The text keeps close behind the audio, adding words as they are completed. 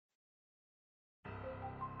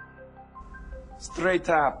Straight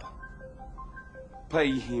up.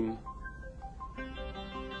 Pay him.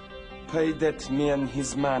 Pay that man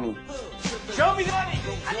his money. Show me the money!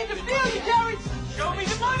 I need to feel you, Jared! Show me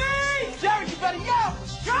the money! Jared, you better yell!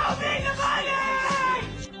 Show me the money!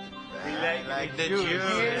 I like the juice.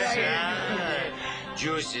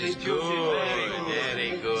 Juice is good.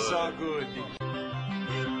 Very good. So good.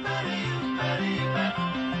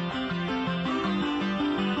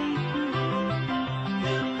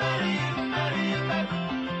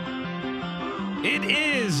 It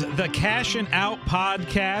is the Cashin' Out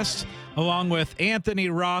podcast, along with Anthony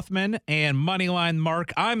Rothman and Moneyline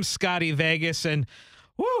Mark. I'm Scotty Vegas, and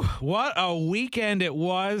whew, what a weekend it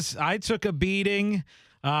was. I took a beating.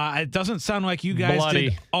 It doesn't sound like you guys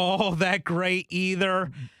did all that great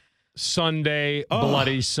either. Sunday,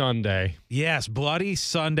 Bloody Sunday. Yes, Bloody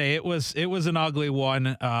Sunday. It was an ugly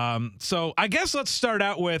one. So I guess let's start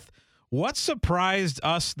out with what surprised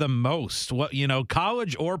us the most? What,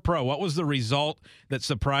 college or pro? What was the result that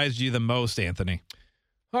surprised you the most, Anthony?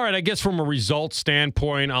 All right, I guess from a result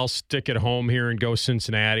standpoint, I'll stick at home here and go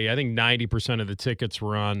Cincinnati. I think 90% of the tickets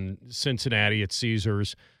were on Cincinnati at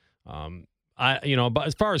Caesars. But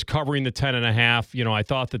as far as covering the 10.5, I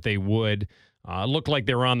thought that they would. It looked like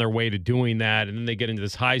they were on their way to doing that, and then they get into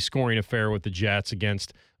this high-scoring affair with the Jets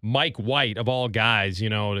against Mike White, of all guys,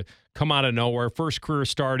 to come out of nowhere. First career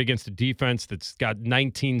start against a defense that's got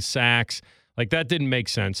 19 sacks. Like, that didn't make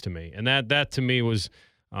sense to me, and that to me was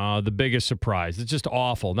the biggest surprise. It's just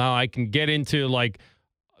awful. Now, I can get into,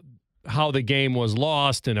 how the game was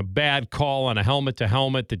lost and a bad call on a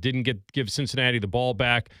helmet-to-helmet that didn't give Cincinnati the ball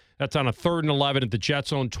back. That's on a 3rd and 11 at the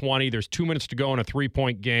Jets' own 20. There's 2 minutes to go in a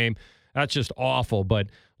 3-point game. That's just awful. But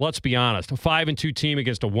let's be honest, a 5-2 team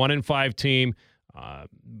against a 1-5 team.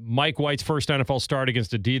 Mike White's first NFL start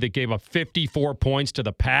against a D that gave up 54 points to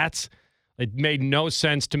the Pats. It made no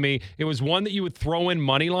sense to me. It was one that you would throw in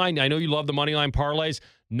money line. I know you love the money line parlays.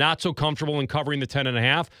 Not so comfortable in covering the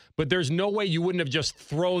 10.5, but there's no way you wouldn't have just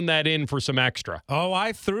thrown that in for some extra. Oh,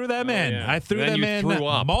 I threw them in. Yeah. I threw them in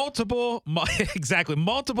multiple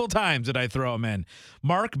times did I throw them in.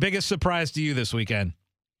 Mark, biggest surprise to you this weekend?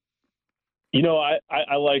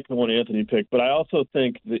 I like the one Anthony picked, but I also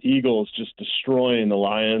think the Eagles just destroying the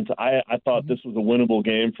Lions. I thought this was a winnable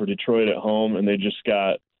game for Detroit at home, and they just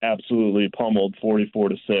got absolutely pummeled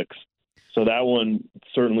 44-6. So that one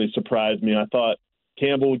certainly surprised me. I thought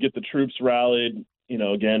Campbell would get the troops rallied,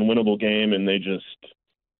 again, winnable game, and they just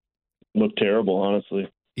looked terrible, honestly.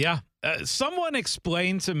 Yeah. Someone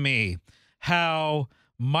explained to me how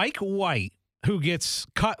Mike White, who gets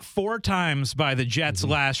cut 4 times by the Jets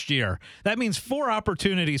last year. That means 4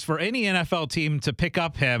 opportunities for any NFL team to pick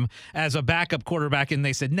up him as a backup quarterback, and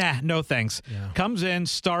they said, nah, no thanks. Yeah. Comes in,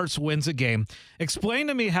 starts, wins a game. Explain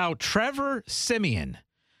to me how Trevor Siemian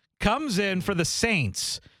comes in for the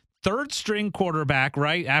Saints, 3rd-string quarterback,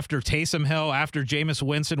 right, after Taysom Hill, after Jameis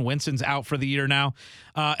Winston. Winston's out for the year now,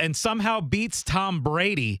 and somehow beats Tom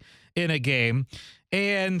Brady in a game.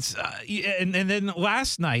 And then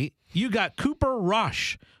last night, you got Cooper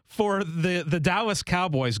Rush for the Dallas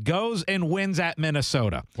Cowboys, goes and wins at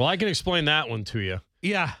Minnesota. Well, I can explain that one to you.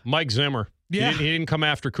 Yeah. Mike Zimmer. Yeah. He didn't come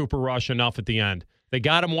after Cooper Rush enough at the end. They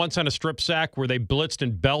got him once on a strip sack where they blitzed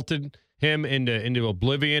and belted him into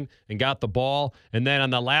oblivion and got the ball. And then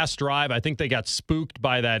on the last drive, I think they got spooked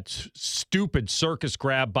by that stupid circus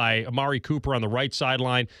grab by Amari Cooper on the right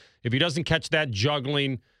sideline. If he doesn't catch that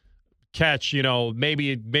juggling catch,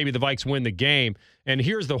 maybe the Vikes win the game. And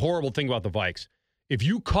here's the horrible thing about the Vikes. If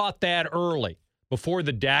you caught that early before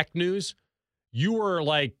the Dak news, you were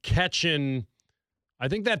catching, I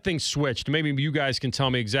think that thing switched. Maybe you guys can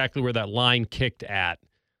tell me exactly where that line kicked at,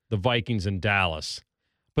 the Vikings in Dallas.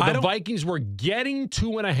 But the Vikings were getting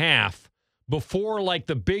 2.5 before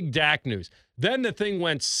the big Dak news. Then the thing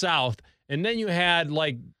went south, and then you had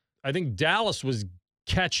I think Dallas was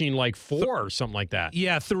catching 4 or something like that.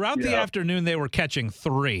 Yeah, throughout the afternoon they were catching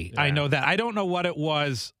 3. Yeah. I know that. I don't know what it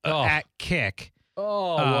was at kick.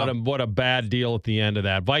 What a bad deal at the end of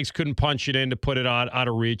that. Vikes couldn't punch it in to put it out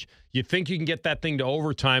of reach. You think you can get that thing to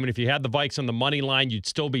overtime, and if you had the Vikes on the money line, you'd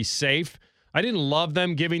still be safe. I didn't love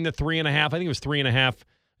them giving the 3.5. I think it was 3.5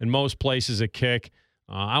 in most places at kick.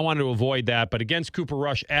 I wanted to avoid that, but against Cooper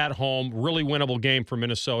Rush at home, really winnable game for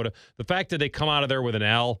Minnesota. The fact that they come out of there with an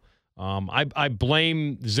L, I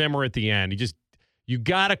blame Zimmer at the end. You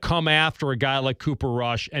got to come after a guy like Cooper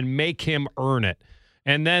Rush and make him earn it.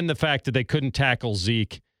 And then the fact that they couldn't tackle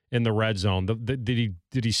Zeke in the red zone. Did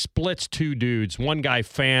he splits 2 dudes? One guy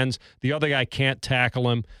fans, the other guy can't tackle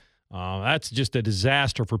him. That's just a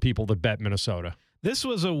disaster for people that bet Minnesota. This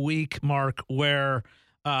was a week, Mark, where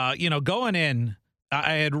going in,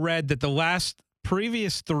 I had read that the last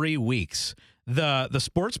previous 3 weeks, the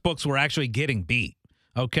sports books were actually getting beat.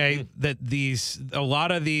 Okay, that a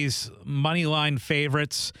lot of these money line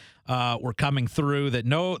favorites were coming through.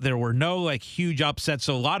 There were no like huge upsets.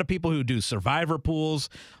 So a lot of people who do survivor pools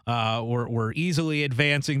were easily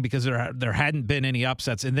advancing because there hadn't been any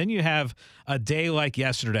upsets. And then you have a day like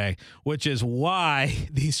yesterday, which is why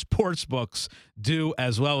these sports books do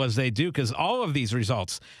as well as they do, because all of these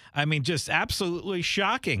results, I mean, just absolutely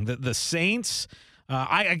shocking. The Saints.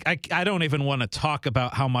 I don't even want to talk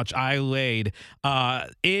about how much I laid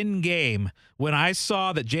in game when I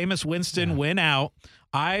saw that Jameis Winston went out.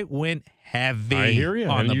 I went heavy. I hear you,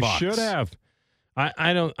 on and the you Bucs. should have.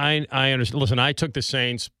 I understand. Listen, I took the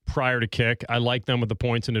Saints prior to kick. I like them with the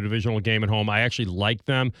points in a divisional game at home. I actually like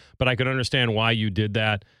them, but I could understand why you did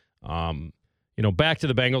that. Back to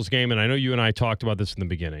the Bengals game, and I know you and I talked about this in the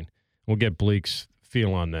beginning. We'll get Bleak's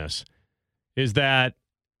feel on this. Is that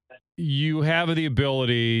you have the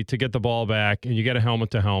ability to get the ball back and you get a helmet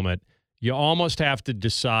to helmet. You almost have to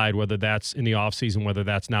decide whether that's in the offseason, whether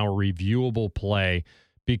that's now a reviewable play,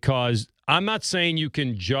 because I'm not saying you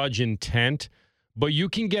can judge intent, but you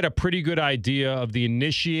can get a pretty good idea of the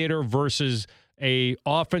initiator versus a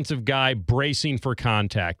offensive guy bracing for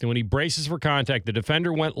contact. And when he braces for contact, the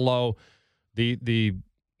defender went low, the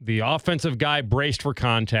offensive guy braced for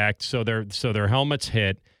contact, so their helmets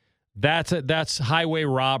hit. That's highway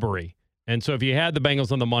robbery. And so if you had the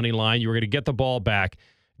Bengals on the money line, you were going to get the ball back.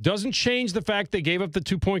 Doesn't change the fact they gave up the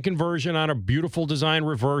 2-point conversion on a beautiful design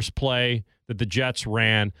reverse play that the Jets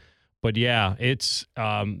ran. But yeah, it's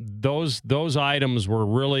those items were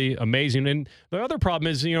really amazing. And the other problem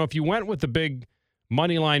is, if you went with the big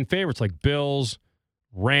money line favorites like Bills,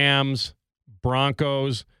 Rams,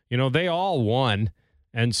 Broncos, they all won.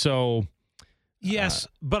 And so yes,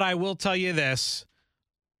 but I will tell you this.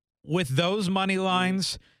 With those money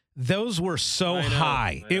lines, those were so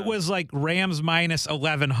high. It was like Rams minus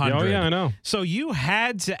 1,100. Oh, yeah, I know. So you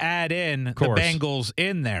had to add in the Bengals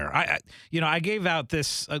in there. I gave out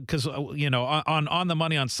this because, on the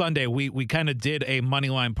money on Sunday, we kind of did a money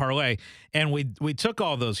line parlay, and we took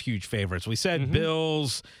all those huge favorites. We said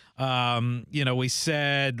Bills, we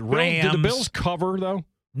said Rams. Did the Bills cover, though?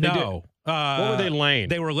 No. What were they laying?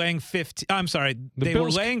 They were laying 15. I'm sorry. They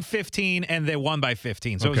were laying 15, and they won by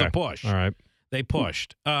 15. So it was a push. All right. They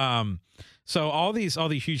pushed. So all these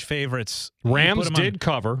huge favorites. Rams did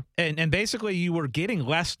cover. And basically you were getting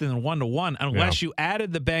less than 1-1 unless you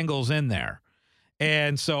added the Bengals in there.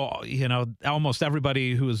 And so, almost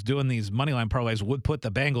everybody who was doing these moneyline parlays would put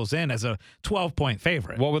the Bengals in as a 12-point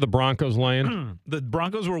favorite. What were the Broncos laying? The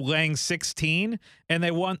Broncos were laying 16, and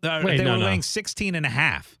they won. They were laying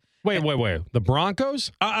 16.5. Wait. The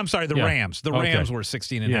Broncos? I'm sorry, the Rams. The Rams were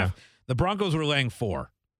 16.5. The Broncos were laying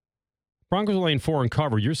 4. Broncos were laying 4 and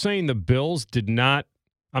cover. You're saying the Rams did not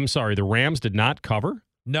cover?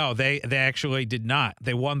 No, they actually did not.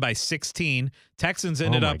 They won by 16. Texans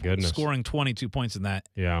ended up scoring 22 points in that.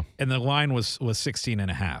 Yeah. And the line was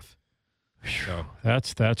 16.5. So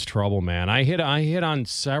that's trouble, man. I hit on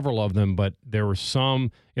several of them, but there were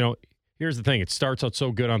some, here's the thing. It starts out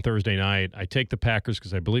so good on Thursday night. I take the Packers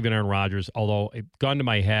because I believe in Aaron Rodgers, although it gun to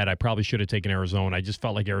my head, I probably should have taken Arizona. I just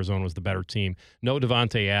felt like Arizona was the better team. No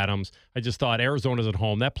Devontae Adams. I just thought Arizona's at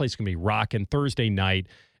home. That place can be rocking Thursday night.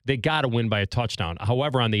 They got to win by a touchdown.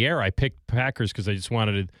 However, on the air, I picked Packers because I just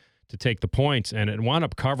wanted to take the points, and it wound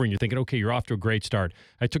up covering. You're thinking, okay, you're off to a great start.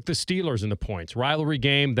 I took the Steelers in the points. Rivalry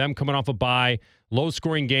game, them coming off a bye,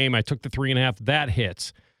 low-scoring game. I took the 3.5. That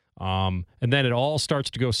hits. And then it all starts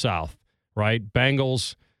to go south, right?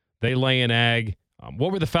 Bengals, they lay an egg.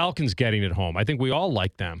 What were the Falcons getting at home? I think we all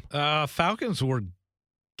liked them. Falcons were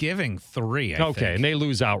giving 3, I think. And they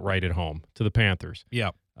lose outright at home to the Panthers.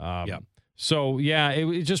 Yep. So, yeah,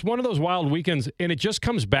 it's just one of those wild weekends, and it just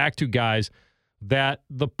comes back to, guys, that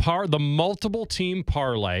the multiple team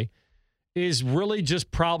parlay is really just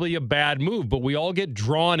probably a bad move, but we all get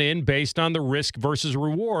drawn in based on the risk versus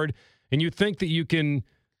reward, and you think that you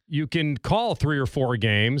can call 3 or 4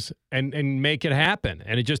 games and make it happen.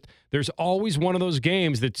 And there's always one of those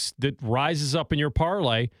games that rises up in your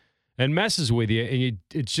parlay and messes with you, and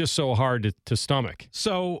it's just so hard to stomach.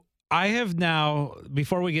 So I have now,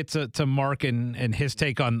 before we get to Mark and his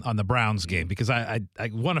take on the Browns game, because I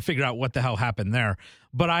want to figure out what the hell happened there,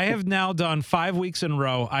 but I have now done 5 weeks in a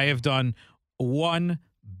row. I have done one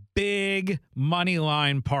big money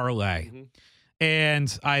line parlay,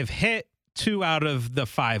 and I've hit 2 out of the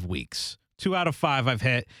 5 weeks. 2 out of 5 I've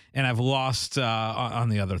hit, and I've lost on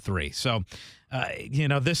the other 3. So,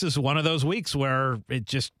 this is one of those weeks where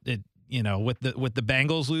with the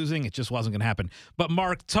Bengals losing, it just wasn't going to happen. But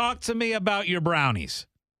Mark, talk to me about your Brownies.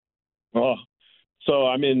 Oh, So,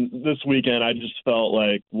 I mean, this weekend I just felt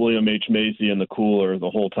like William H. Macy in the cooler the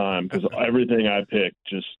whole time because everything I picked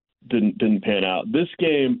just didn't pan out. This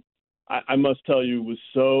game, I must tell you, was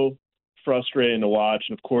so frustrating to watch.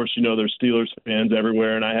 And, of course, there's Steelers fans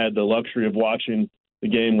everywhere, and I had the luxury of watching the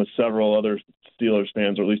game with several other Steelers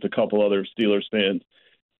fans, or at least a couple other Steelers fans.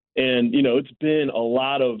 And, it's been a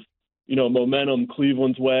lot of, momentum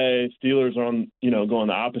Cleveland's way. Steelers are on, going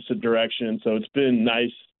the opposite direction. So it's been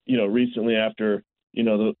nice, recently after,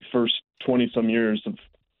 the first 20-some years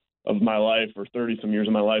of my life, or 30-some years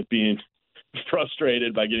of my life being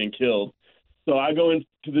frustrated by getting killed. So I go into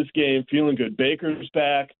this game feeling good. Baker's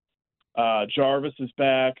back. Jarvis is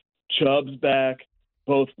back. Chubb's back.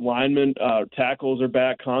 Both linemen, tackles are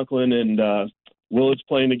back. Conklin and Willard's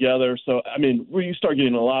playing together. So, I mean, you start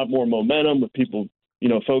getting a lot more momentum with people,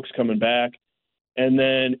 folks coming back. And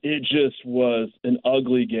then it just was an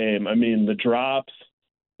ugly game. I mean, the drops,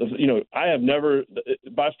 I have never,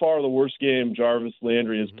 by far the worst game Jarvis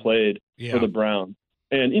Landry has played for the Browns.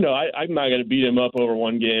 And, I'm not going to beat him up over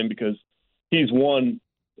one game because he's won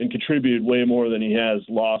and contributed way more than he has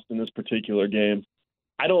lost in this particular game.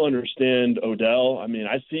 I don't understand Odell. I mean,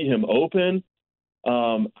 I see him open.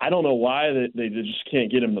 I don't know why they just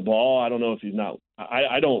can't get him the ball. I don't know if he's not –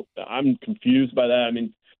 I'm confused by that. I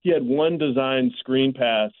mean, he had one designed screen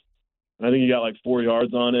pass, and I think he got like 4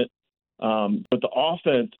 yards on it. But the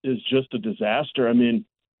offense is just a disaster. I mean,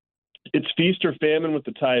 it's feast or famine with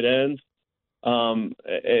the tight ends. And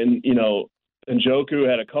Njoku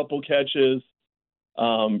had a couple catches.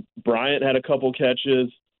 Bryant had a couple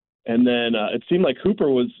catches. And then it seemed like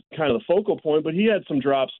Hooper was kind of the focal point, but he had some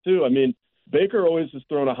drops too. I mean, Baker always has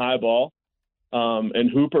thrown a high ball.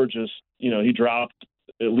 And Hooper just, he dropped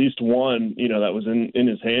at least one, that was in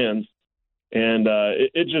his hands. And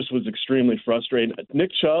it just was extremely frustrating.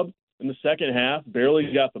 Nick Chubb in the second half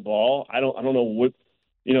barely got the ball. I don't know what,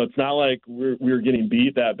 it's not like we were getting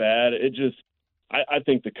beat that bad. It just, I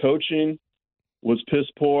think the coaching was piss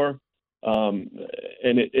poor. And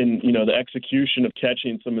the execution of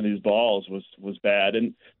catching some of these balls was bad.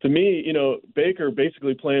 And to me, Baker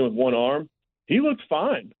basically playing with one arm, he looked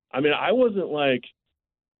fine. I mean, I wasn't like,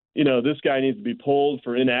 this guy needs to be pulled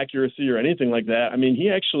for inaccuracy or anything like that. I mean, he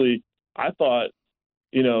actually, I thought,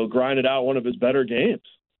 grinded out one of his better games.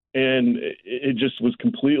 And it just was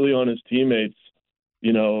completely on his teammates,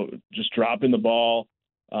 just dropping the ball.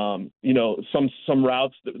 Some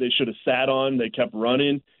routes that they should have sat on, they kept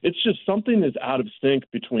running. It's just something that's out of sync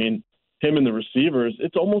between him and the receivers.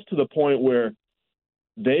 It's almost to the point where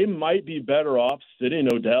they might be better off sitting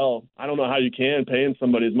Odell. I don't know how you can paying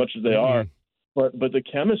somebody as much as they are, but the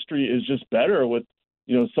chemistry is just better with,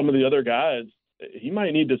 some of the other guys. He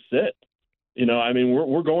might need to sit. I mean,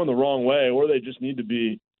 we're going the wrong way, or they just need to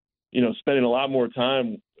be, spending a lot more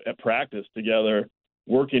time at practice together,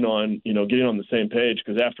 working on, getting on the same page,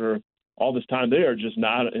 because after all this time, they are just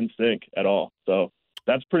not in sync at all. So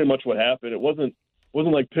that's pretty much what happened. It wasn't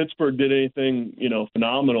like Pittsburgh did anything,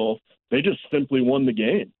 phenomenal. They just simply won the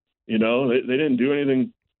game. They didn't do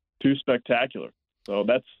anything too spectacular. So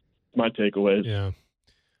that's my takeaways. Yeah.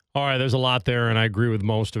 All right, there's a lot there, and I agree with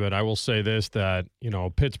most of it. I will say this, that,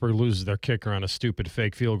 Pittsburgh loses their kicker on a stupid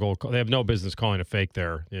fake field goal. They have no business calling a fake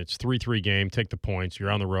there. It's 3-3 game, take the points,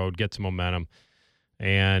 you're on the road, get some momentum.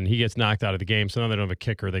 And he gets knocked out of the game, so now they don't have a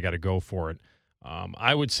kicker. They got to go for it.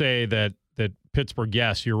 I would say that Pittsburgh,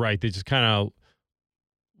 yes, you're right. They just kind of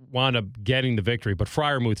wound up getting the victory. But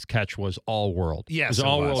Freiermuth's catch was all-world. Yes, it was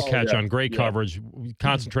all-world catch on great Yeah. coverage,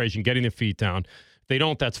 concentration, getting the feet down. If they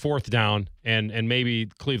don't, that's fourth down, and maybe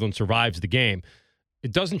Cleveland survives the game.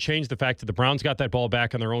 It doesn't change the fact that the Browns got that ball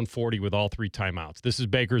back on their own 40 with all three timeouts. This is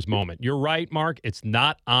Baker's moment. You're right, Mark. It's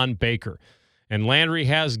not on Baker. And Landry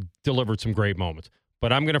has delivered some great moments.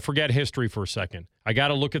 But I'm going to forget history for a second. I got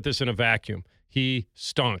to look at this in a vacuum. He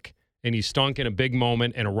stunk, and he stunk in a big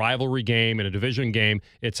moment, in a rivalry game, in a division game.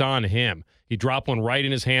 It's on him. He dropped one right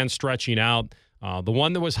in his hand, stretching out. The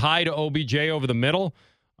one that was high to OBJ over the middle,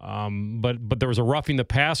 but there was a roughing the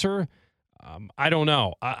passer. I don't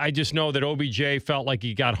know. I just know that OBJ felt like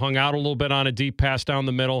he got hung out a little bit on a deep pass down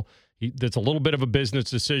the middle. That's a little bit of a business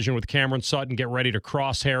decision with Cameron Sutton. Get ready to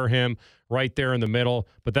crosshair him right there in the middle.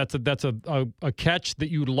 But that's a catch that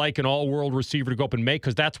you'd like an all-world receiver to go up and make,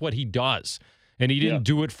 because that's what he does. And he didn't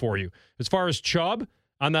do it for you. As far as Chubb,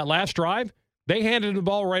 on that last drive, they handed him the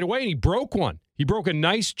ball right away, and he broke one. He broke a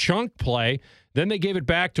nice chunk play. Then they gave it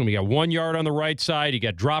back to him. He got 1 yard on the right side. He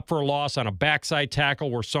got dropped for a loss on a backside tackle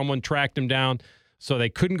where someone tracked him down. So they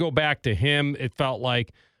couldn't go back to him, it felt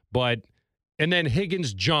like. And then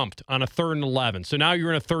Higgins jumped on a 3rd and 11. So now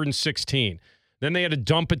you're in a 3rd and 16. Then they had to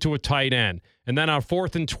dump it to a tight end. And then on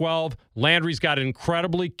 4th and 12, Landry's got an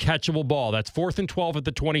incredibly catchable ball. That's 4th and 12 at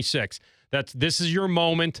the 26. This is your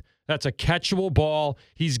moment. That's a catchable ball.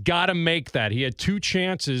 He's got to make that. He had 2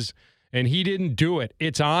 chances, and he didn't do it.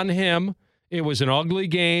 It's on him. It was an ugly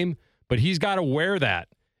game, but he's got to wear that.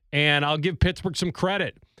 And I'll give Pittsburgh some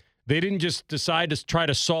credit. They didn't just decide to try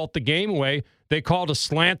to salt the game away. They called a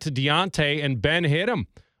slant to Deontay, and Ben hit him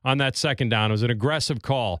on that second down. It was an aggressive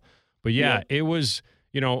call. But, yeah, it was,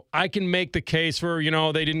 I can make the case for,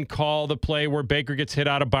 they didn't call the play where Baker gets hit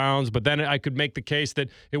out of bounds, but then I could make the case that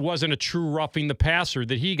it wasn't a true roughing the passer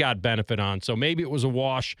that he got benefit on. So maybe it was a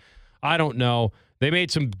wash. I don't know. They made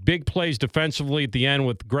some big plays defensively at the end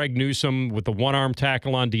with Greg Newsome with the one-arm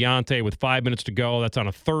tackle on Deontay with 5 minutes to go. That's on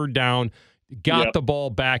a 3rd down. Got the ball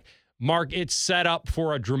back. Mark, it's set up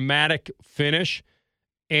for a dramatic finish.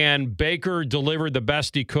 And Baker delivered the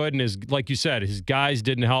best he could, and like you said, his guys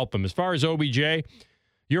didn't help him. As far as OBJ,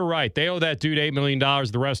 you're right. They owe that dude $8 million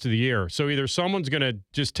the rest of the year. So either someone's going to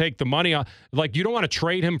just take the money off. Like, you don't want to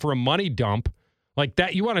trade him for a money dump. Like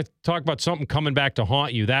that, you want to talk about something coming back to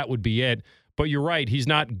haunt you. That would be it. But you're right. He's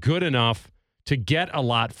not good enough to get a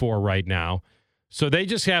lot for right now. So they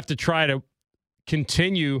just have to try to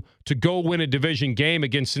continue to go win a division game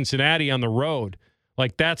against Cincinnati on the road.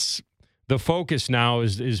 Like, that's the focus now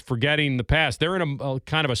is forgetting the past. They're in a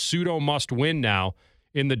kind of a pseudo must-win now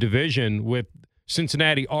in the division with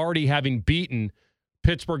Cincinnati already having beaten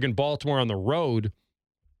Pittsburgh and Baltimore on the road.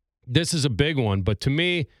 This is a big one, but to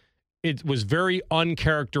me, it was very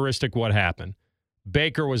uncharacteristic what happened.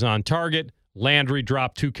 Baker was on target. Landry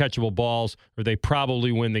dropped 2 catchable balls, or they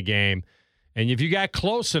probably win the game. And if you got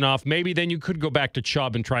close enough, maybe then you could go back to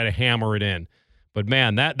Chubb and try to hammer it in. But,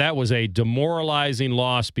 man, that was a demoralizing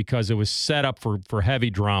loss because it was set up for heavy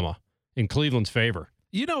drama in Cleveland's favor.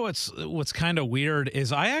 What's kind of weird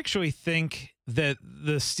is I actually think that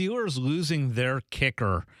the Steelers losing their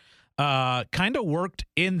kicker kind of worked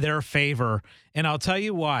in their favor, and I'll tell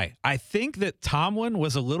you why. I think that Tomlin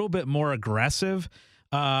was a little bit more aggressive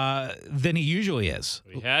than he usually is.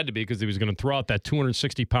 He had to be because he was going to throw out that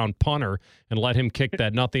 260-pound punter and let him kick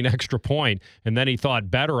that nothing extra point, and then he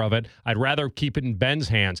thought better of it. I'd rather keep it in Ben's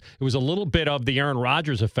hands. It was a little bit of the Aaron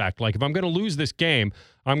Rodgers effect. Like, if I'm going to lose this game,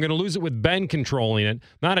 I'm going to lose it with Ben controlling it,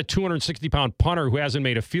 not a 260-pound punter who hasn't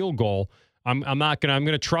made a field goal. I'm going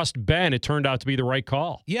to trust Ben. It turned out to be the right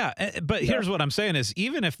call. Yeah, but here's what I'm saying is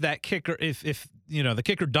even if that kicker, if the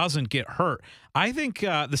kicker doesn't get hurt, I think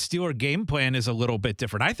the Steeler game plan is a little bit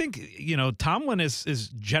different. I think, Tomlin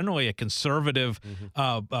is generally a conservative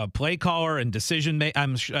play caller and decision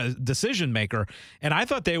maker, and I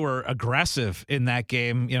thought they were aggressive in that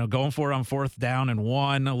game, going for it on 4th down and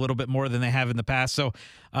 1 a little bit more than they have in the past. So,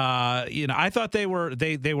 I thought they were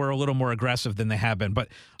a little more aggressive than they have been. But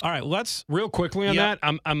all right, let's real quickly on that.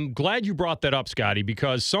 I'm glad you brought that up, Scotty,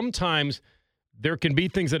 because sometimes there can be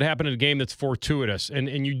things that happen in a game that's fortuitous, and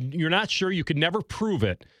you're not sure. You could never prove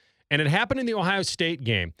it. And it happened in the Ohio State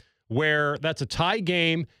game where that's a tie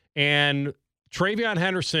game, and Travion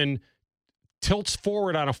Henderson tilts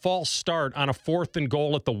forward on a false start on a 4th and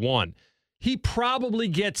goal at the 1. He probably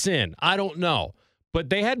gets in. I don't know. But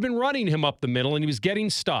they had been running him up the middle, and he was getting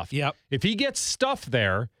stuffed. Yep. If he gets stuffed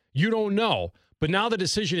there, you don't know. But now the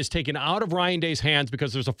decision is taken out of Ryan Day's hands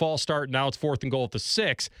because there's a false start. Now it's 4th and goal at the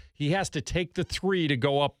 6. He has to take the 3 to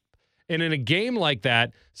go up. And in a game like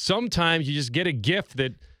that, sometimes you just get a gift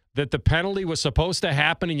that the penalty was supposed to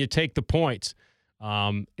happen and you take the points.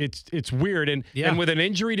 It's weird. And with an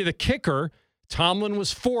injury to the kicker, Tomlin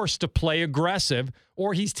was forced to play aggressive,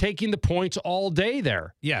 or he's taking the points all day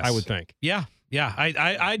there. Yes. I would think. Yeah. Yeah,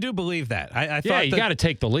 I do believe that. I thought you got to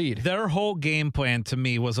take the lead. Their whole game plan to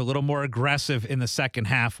me was a little more aggressive in the second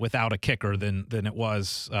half without a kicker than it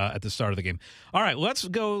was at the start of the game. All right, let's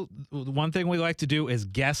go. One thing we like to do is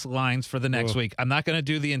guess lines for the next week. I'm not going to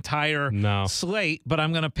do the entire slate, but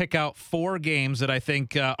I'm going to pick out 4 games that I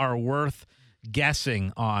think are worth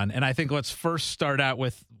guessing on. And I think let's start out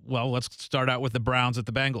with the Browns at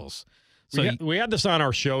the Bengals. So we had this on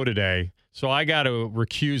our show today. So I got to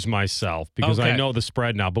recuse myself because I know the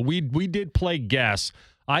spread now. But we did play guess.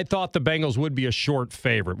 I thought the Bengals would be a short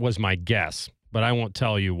favorite, was my guess. But I won't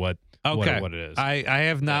tell you what it is. I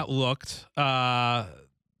have not looked. Mark,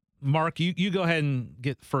 you go ahead and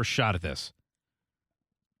get first shot at this.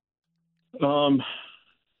 I'd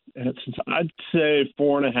say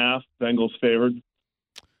 4.5 Bengals favored.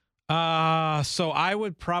 So I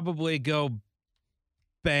would probably go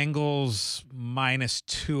Bengals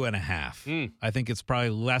 -2.5. I think it's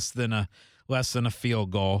probably less than a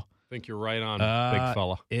field goal. I think you're right on, big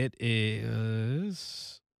fella. It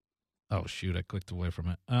is Oh, shoot. I clicked away from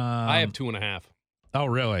it. I have 2.5. Oh,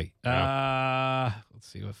 really? Yeah. Let's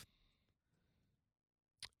see. If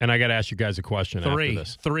And I got to ask you guys a question after three.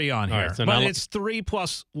 this. 3 on All here. right, so but now- it's 3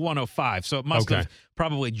 plus 105, so it must Okay. have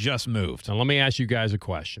probably just moved. So let me ask you guys a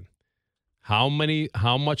question. How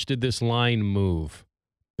much did this line move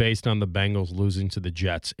based on the Bengals losing to the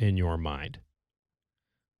Jets in your mind?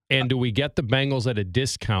 And do we get the Bengals at a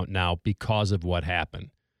discount now because of what happened?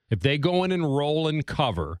 If they go in and roll and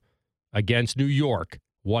cover against New York,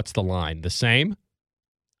 what's the line? The same?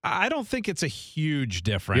 I don't think it's a huge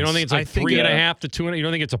difference. You don't think it's like 3.5 to 2.5? You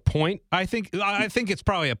don't think it's a point? I think it's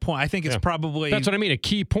probably a point. I think it's Yeah. probably That's what I mean, a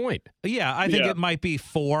key point. yeah. I think Yeah. it might be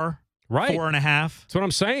 4, Right. 4.5. That's what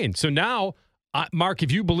I'm saying. So now, Mark,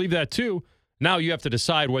 if you believe that too, now you have to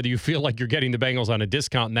decide whether you feel like you're getting the Bengals on a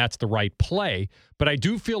discount and that's the right play. But I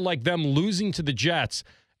do feel like them losing to the Jets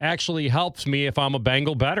actually helps me if I'm a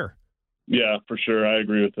Bengal better. Yeah, for sure. I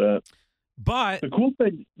agree with that. But The cool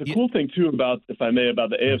thing too about, if I may, about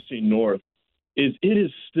the AFC North is it is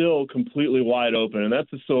still completely wide open, and that's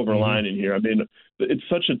the silver lining here. I mean, it's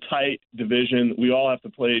such a tight division. We all have to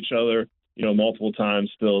play each other, multiple times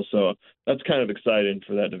still. So that's kind of exciting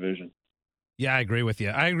for that division. yeah, I agree with you.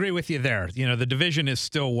 I agree with you there. The division is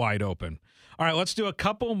still wide open. All right, let's do a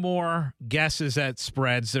couple more guesses at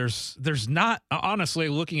spreads. There's not, honestly,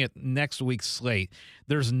 looking at next week's slate,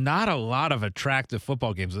 there's not a lot of attractive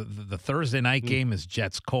football games. The Thursday night game is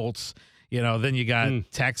Jets-Colts. Then you got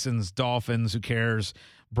Texans, Dolphins, who cares?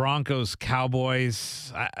 Broncos,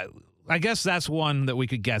 Cowboys. I guess that's one that we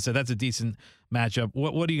could guess at. That's a decent matchup.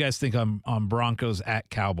 What do you guys think on Broncos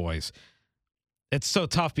at Cowboys? It's so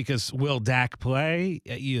tough because will Dak play?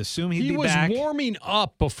 You assume he'd He be was back. warming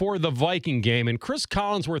up before the Viking game, and Chris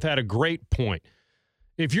Collinsworth had a great point.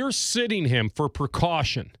 If you're sitting him for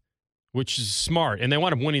precaution, which is smart, and they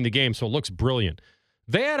wound up winning the game, so it looks brilliant.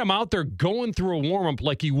 They had him out there going through a warm-up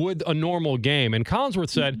like he would a normal game, and Collinsworth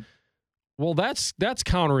said, well, that's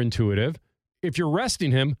counterintuitive. If you're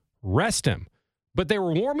resting him, rest him. But they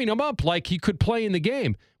were warming him up like he could play in the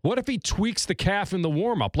game. What if he tweaks the calf in the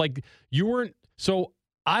warm-up? Like you weren't. So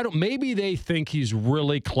maybe they think he's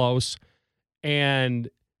really close, and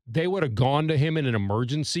they would have gone to him in an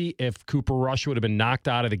emergency if Cooper Rush would have been knocked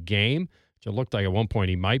out of the game, which it looked like at one point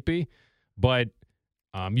he might be. But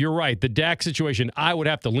you're right. The Dak situation, I would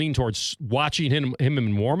have to lean towards watching him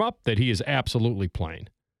in warm-up that he is absolutely playing.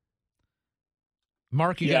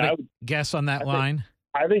 Mark, you got a guess on that line?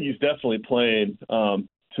 I think he's definitely playing.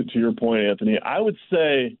 To your point, Anthony, I would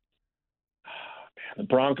say the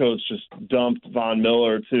Broncos just dumped Von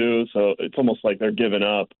Miller too, so it's almost like they're giving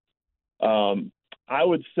up. I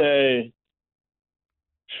would say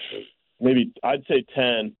I'd say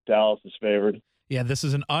 10. Dallas is favored. Yeah, this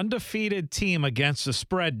is an undefeated team against the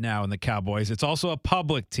spread now in the Cowboys. It's also a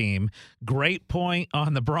public team. Great point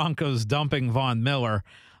on the Broncos dumping Von Miller.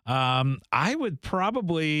 I would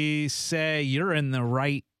probably say you're in the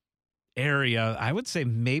right area. I would say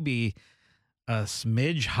maybe a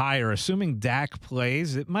smidge higher. Assuming Dak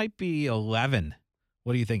plays, it might be 11.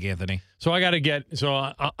 What do you think, Anthony? So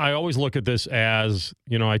I always look at this as,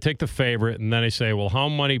 I take the favorite and then I say, well, how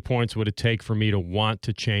many points would it take for me to want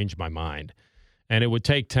to change my mind? And it would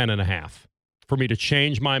take 10.5 for me to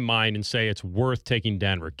change my mind and say it's worth taking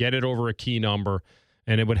Denver, get it over a key number.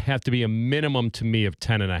 And it would have to be a minimum to me of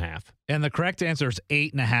 10.5. And the correct answer is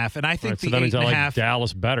 8.5. And I think So that means I like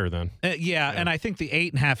Dallas better then. Yeah, and I think the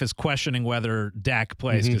 8.5 is questioning whether Dak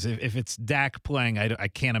plays, because if it's Dak playing, I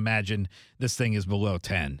can't imagine this thing is below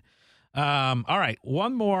 10. All right,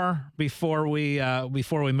 one more before we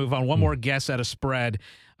move on. One more guess at a spread.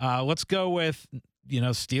 Let's go with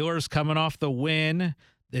Steelers coming off the win.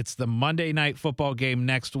 It's the Monday Night Football game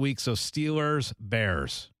next week. So Steelers,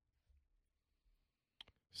 Bears.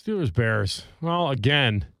 Steelers, Bears. Well,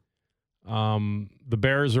 again, the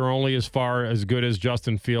Bears are only as good as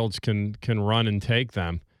Justin Fields can run and take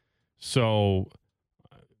them. So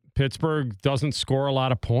Pittsburgh doesn't score a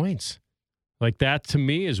lot of points. Like that to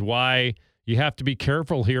me is why you have to be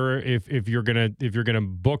careful here if you're gonna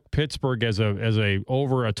book Pittsburgh as a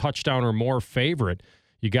over a touchdown or more favorite.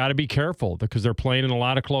 You got to be careful because they're playing in a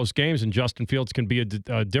lot of close games, and Justin Fields can be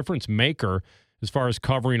a difference maker as far as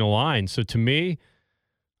covering a line. So to me,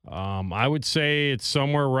 I would say it's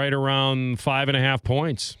somewhere right around 5.5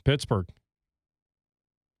 points, Pittsburgh.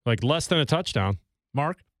 Like less than a touchdown.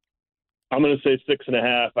 Mark? I'm going to say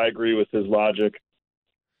 6.5. I agree with his logic.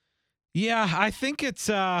 Yeah, I think it's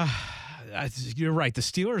you're right. The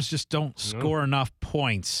Steelers just don't score enough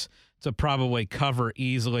points to probably cover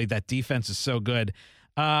easily. That defense is so good.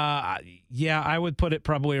 Yeah, I would put it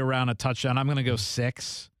probably around a touchdown. I'm going to go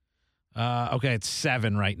 6. Okay, it's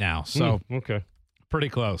 7 right now. So okay. pretty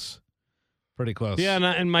close. Pretty close. Yeah,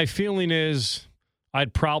 and my feeling is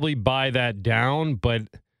I'd probably buy that down, but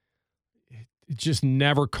just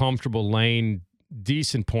never comfortable laying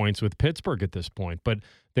decent points with Pittsburgh at this point. But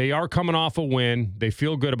they are coming off a win. They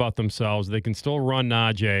feel good about themselves. They can still run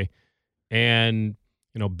Najee. And,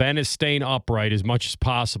 Ben is staying upright as much as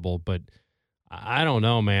possible. But I don't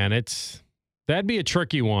know, man. That'd be a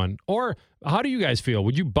tricky one. Or how do you guys feel?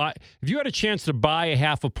 Would you buy, if you had a chance to buy a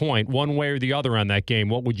half a point one way or the other on that game,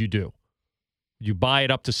 what would you do? Would you buy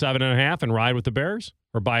it up to 7.5 and ride with the Bears,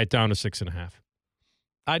 or buy it down to 6.5?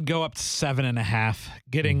 I'd go up to 7.5,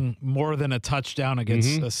 getting more than a touchdown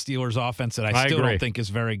against a Steelers offense that I still agree. don't think is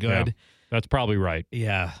very good. Yeah, that's probably right.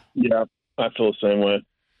 Yeah. Yeah, I feel the same way.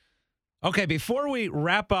 Okay, before we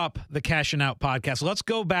wrap up the Cash and Out podcast, let's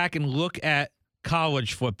go back and look at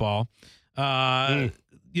college football. Last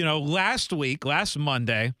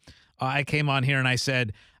Monday, I came on here and I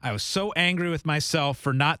said I was so angry with myself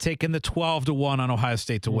for not taking the 12-1 on Ohio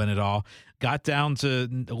State to win it all. Got down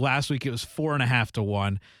to last week, it was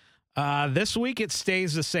 4.5-1. This week, it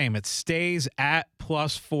stays the same. It stays at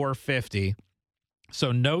plus 450.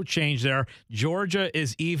 So no change there. Georgia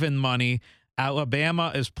is even money.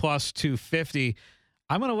 Alabama is plus 250.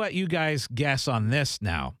 I'm going to let you guys guess on this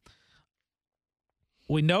now.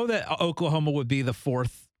 We know that Oklahoma would be the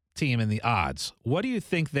 4th team in the odds. What do you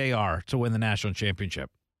think they are to win the national championship?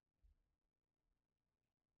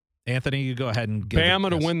 Anthony, you go ahead and give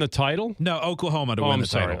Bama to win the title? No, Oklahoma to win the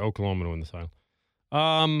title. Oklahoma to win the title.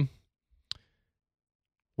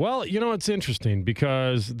 Well, it's interesting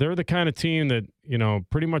because they're the kind of team that,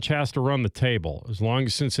 pretty much has to run the table as long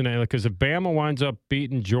as Cincinnati, because if Bama winds up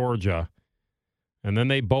beating Georgia and then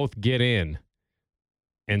they both get in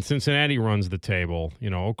and Cincinnati runs the table,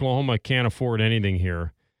 Oklahoma can't afford anything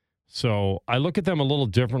here. So I look at them a little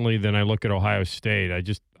differently than I look at Ohio State.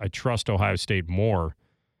 I trust Ohio State more.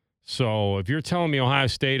 So if you're telling me Ohio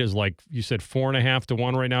State is like you said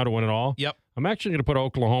 4.5-1 right now to win it all, Yep. I'm actually going to put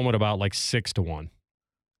Oklahoma at about like 6-1.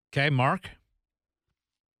 Okay, Mark?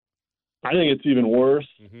 I think it's even worse.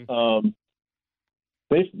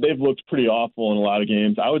 They've looked pretty awful in a lot of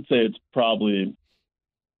games. I would say it's probably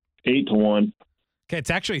 8-1. Okay, it's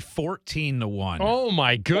actually 14-1. Oh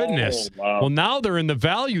my goodness! Oh, wow. Well, now they're in the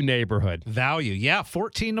value neighborhood Value, yeah,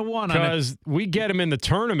 14-1. because we get them in the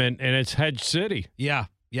tournament and it's Hedge City. Yeah.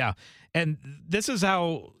 And this is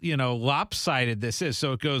how, lopsided this is.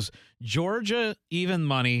 So it goes Georgia even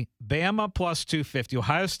money, Bama plus 250,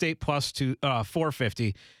 Ohio State plus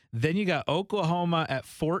 450. Then you got Oklahoma at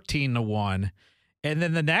 14-1. And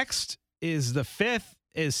then the next is the 5th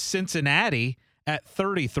is Cincinnati at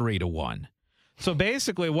 33-1. So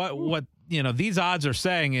basically what these odds are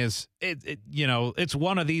saying is it's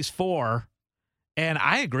one of these 4, and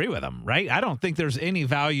I agree with them, right? I don't think there's any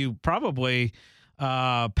value probably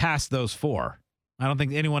past those 4. I don't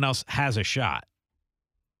think anyone else has a shot.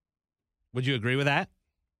 Would you agree with that?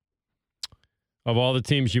 Of all the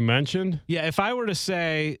teams you mentioned? Yeah, if I were to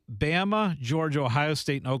say Bama, Georgia, Ohio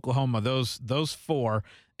State, and Oklahoma, those 4,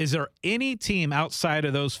 is there any team outside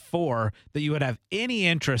of those 4 that you would have any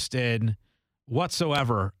interest in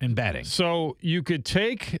whatsoever in betting? So you could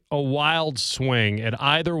take a wild swing at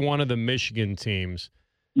either one of the Michigan teams.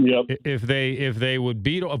 Yep. If they would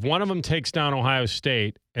beat, if one of them takes down Ohio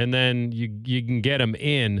State, and then you can get them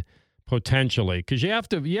in potentially, because you have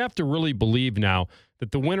to really believe now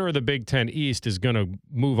that the winner of the Big Ten East is going to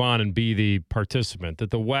move on and be the participant. That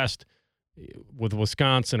the West, with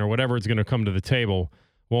Wisconsin or whatever is going to come to the table,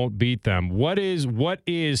 won't beat them. What is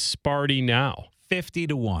Sparty now?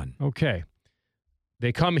 50-1. Okay,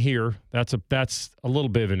 they come here. That's a little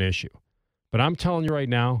bit of an issue, but I'm telling you right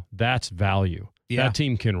now, that's value. Yeah. That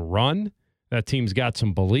team can run. That team's got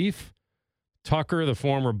some belief. Tucker, the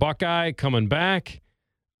former Buckeye, coming back.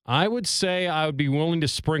 I would say I would be willing to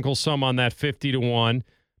sprinkle some on that 50-1,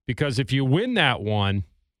 because if you win that one,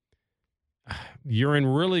 you're in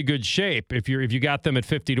really good shape if you got them at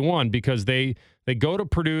 50-1, because they go to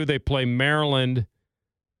Purdue, they play Maryland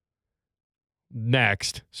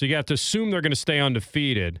next. So you have to assume they're going to stay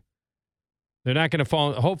undefeated. They're not going to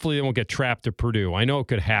fall. Hopefully, they won't get trapped to Purdue. I know it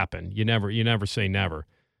could happen. You never say never.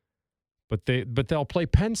 But they'll play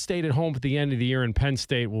Penn State at home at the end of the year, and Penn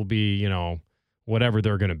State will be, whatever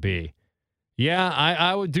they're going to be. Yeah,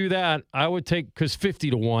 I would do that. I would take, because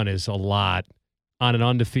 50-1 is a lot on an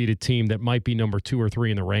undefeated team that might be number 2 or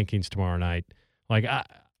 3 in the rankings tomorrow night. Like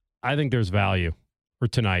I think there's value for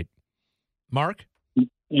tonight. Mark?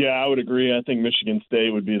 Yeah, I would agree. I think Michigan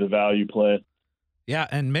State would be the value play. Yeah,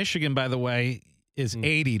 and Michigan, by the way, is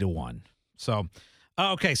 80-1. So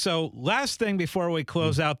Okay, so last thing before we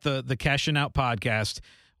close out the Cashing Out podcast,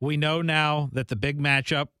 we know now that the big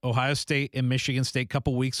matchup, Ohio State and Michigan State,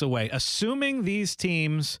 couple weeks away. Assuming these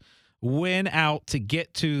teams win out to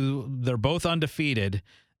get to, they're both undefeated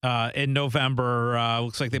in November.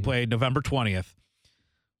 Looks like they play November 20th.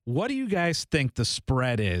 What do you guys think the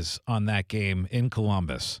spread is on that game in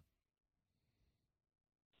Columbus?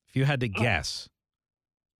 If you had to guess.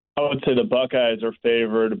 I would say the Buckeyes are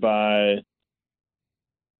favored by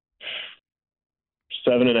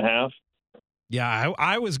 7.5. Yeah,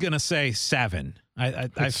 I was going to say 7. I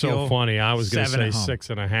It's feel so funny. I was going to 7 say at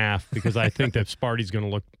home. 6.5 because I think that Sparty's going to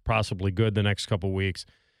look possibly good the next couple weeks,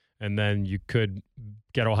 and then you could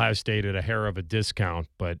get Ohio State at a hair of a discount.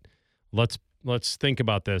 But let's think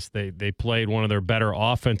about this. They played one of their better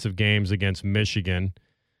offensive games against Michigan,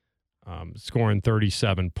 scoring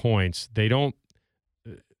 37 points. They don't.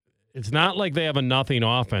 It's not like they have a nothing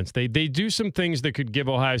offense. They do some things that could give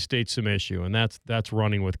Ohio State some issue, and that's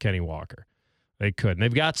running with Kenny Walker. They could. And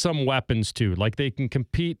they've got some weapons, too. Like they can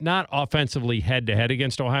compete not offensively head-to-head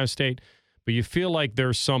against Ohio State, but you feel like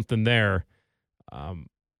there's something there. I'm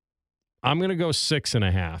going to go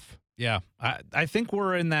 6.5. Yeah, I think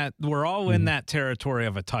we're all in that territory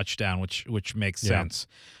of a touchdown, which makes sense.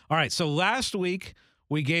 All right, so last week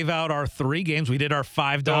we gave out our 3 games. We did our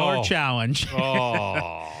 $5 challenge.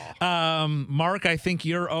 Oh. Mark, I think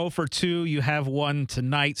you're 0 for 2. You have one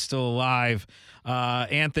tonight still alive.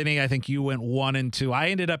 Anthony, I think you went 1 and 2. I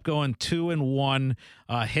ended up going 2 and 1.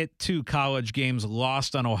 Hit 2 college games,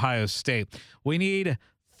 lost on Ohio State. We need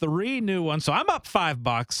 3 new ones, so I'm up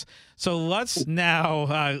 $5. So let's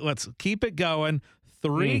keep it going.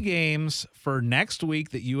 3 games for next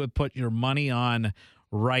week that you would put your money on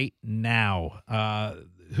right now.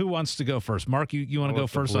 Who wants to go first? Mark, you want to go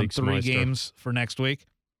first on 3 games for next week?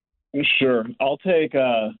 Sure. I'll take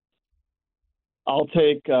the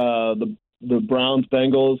Browns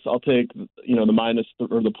Bengals. I'll take the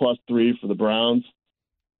the +3 for the Browns.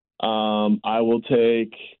 I will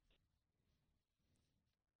take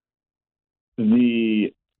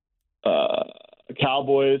the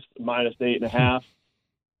Cowboys -8.5,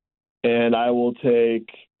 and I will take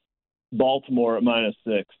Baltimore at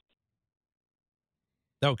 -6.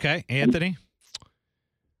 Okay, Anthony.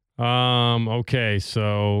 Okay,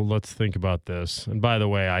 so let's think about this. And by the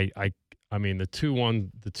way, I mean the two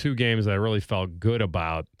games that I really felt good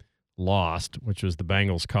about lost, which was the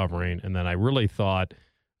Bengals covering, and then I really thought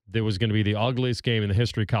there was going to be the ugliest game in the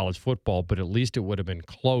history of college football, but at least it would have been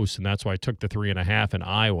close, and that's why I took the 3.5 in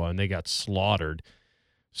Iowa, and they got slaughtered.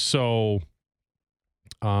 So,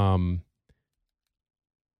 boy,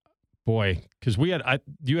 because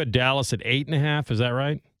you had Dallas at 8.5, is that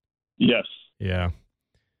right? Yes. Yeah.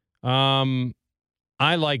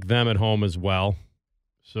 I like them at home as well,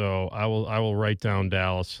 so I will write down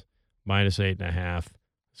Dallas -8.5.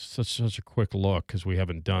 Such a quick look because we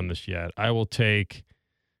haven't done this yet. I will take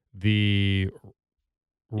the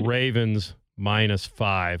Ravens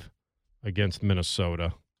 -5 against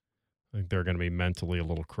Minnesota. I think they're going to be mentally a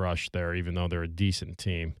little crushed there, even though they're a decent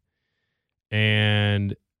team.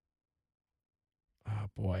 And, oh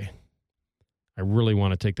boy, I really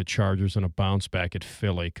want to take the Chargers in a bounce back at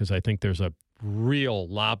Philly because I think there's a real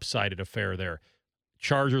lopsided affair there.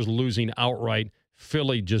 Chargers losing outright,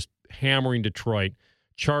 Philly just hammering Detroit.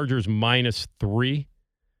 Chargers -3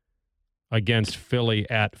 against Philly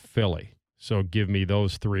at Philly. So give me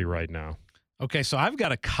those 3 right now. Okay, so I've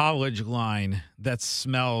got a college line that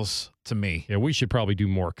smells to me. Yeah, we should probably do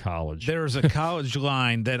more college. There's a college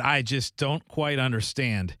line that I just don't quite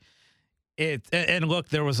understand. And look,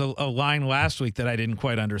 there was a line last week that I didn't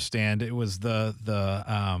quite understand. It was the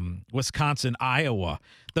Wisconsin Iowa.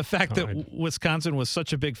 The fact that Wisconsin was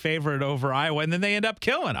such a big favorite over Iowa, and then they end up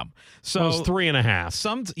killing them. So it was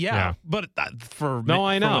 3.5. Yeah. But for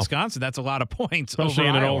Wisconsin, that's a lot of points. Especially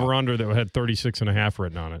over in an Iowa. over-under that had 36.5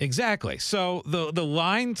 written on it. Exactly. So the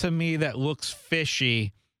line to me that looks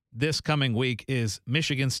fishy this coming week is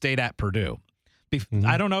Michigan State at Purdue.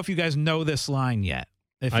 I don't know if you guys know this line yet.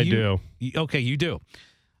 I do. Okay, you do.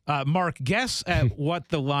 Mark, guess at what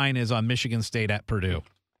the line is on Michigan State at Purdue.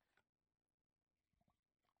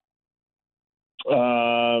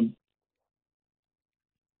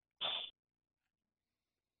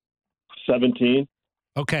 17.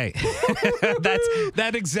 Okay,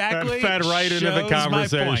 that exactly that fed right into the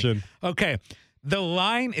conversation. Okay, the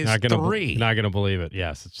line is 3. Not gonna believe it.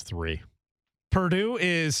 Yes, it's 3. Purdue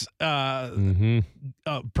is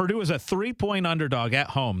Purdue is a 3-point underdog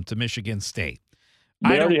at home to Michigan State.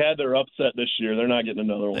 They already had their upset this year. They're not getting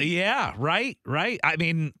another one. Yeah, right. I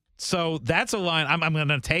mean, So that's a line. I'm going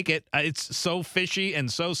to take it. It's so fishy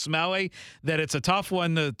and so smelly that it's a tough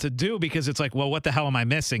one to do because it's like, well, what the hell am I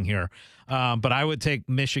missing here? But I would take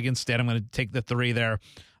Michigan State. I'm going to take the 3 there.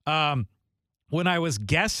 When I was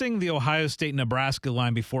guessing the Ohio State-Nebraska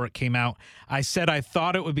line before it came out, I said I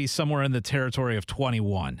thought it would be somewhere in the territory of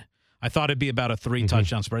 21. I thought it'd be about a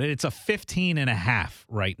 3-touchdown spread. It's a 15.5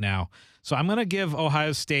 right now. So I'm going to give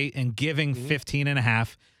Ohio State and giving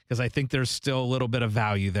 15.5 because I think there's still a little bit of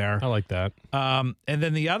value there. I like that. And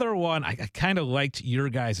then the other one, I kind of liked your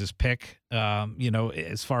guys' pick,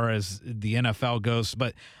 as far as the NFL goes,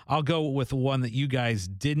 but I'll go with one that you guys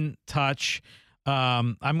didn't touch.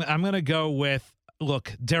 I'm going to go with,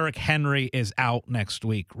 look, Derrick Henry is out next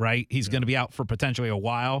week, right? He's going to be out for potentially a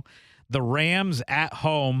while. The Rams at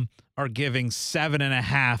home are giving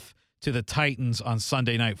 7.5 to the Titans on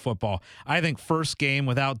Sunday Night Football. I think first game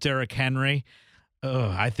without Derrick Henry,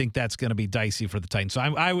 I think that's going to be dicey for the Titans. So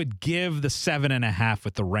I would give the 7.5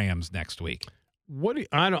 with the Rams next week.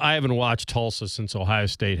 I haven't watched Tulsa since Ohio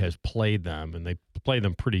State has played them, and they play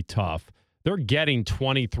them pretty tough. They're getting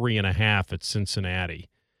 23.5 at Cincinnati.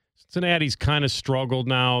 Cincinnati's kind of struggled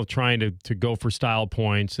now trying to go for style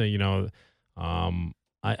points.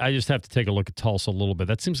 I just have to take a look at Tulsa a little bit.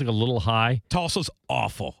 That seems like a little high. Tulsa's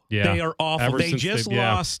awful. Yeah. They are awful. They just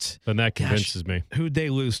lost. Then that convinces me. Who'd they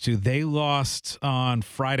lose to? They lost on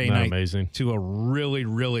Friday night amazing? To a really,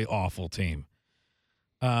 really awful team.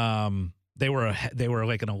 They were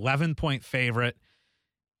like an 11-point favorite,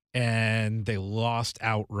 and they lost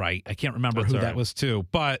outright. I can't remember who that was to,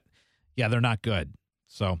 but yeah, they're not good.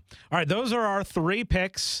 So, all right, those are our 3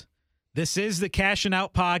 picks. This is the Cashin'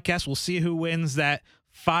 Out podcast. We'll see who wins that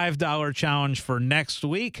 $5 challenge for next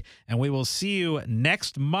week, and we will see you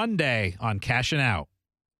next Monday on Cashin' Out.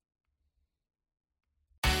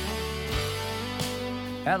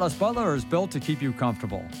 Atlas Butler is built to keep you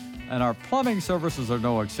comfortable, and our plumbing services are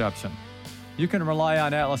no exception. You can rely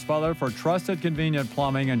on Atlas Butler for trusted, convenient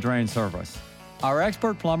plumbing and drain service. Our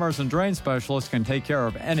expert plumbers and drain specialists can take care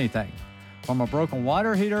of anything, from a broken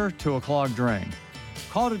water heater to a clogged drain.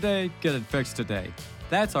 Call today, get it fixed today.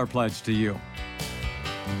 That's our pledge to you.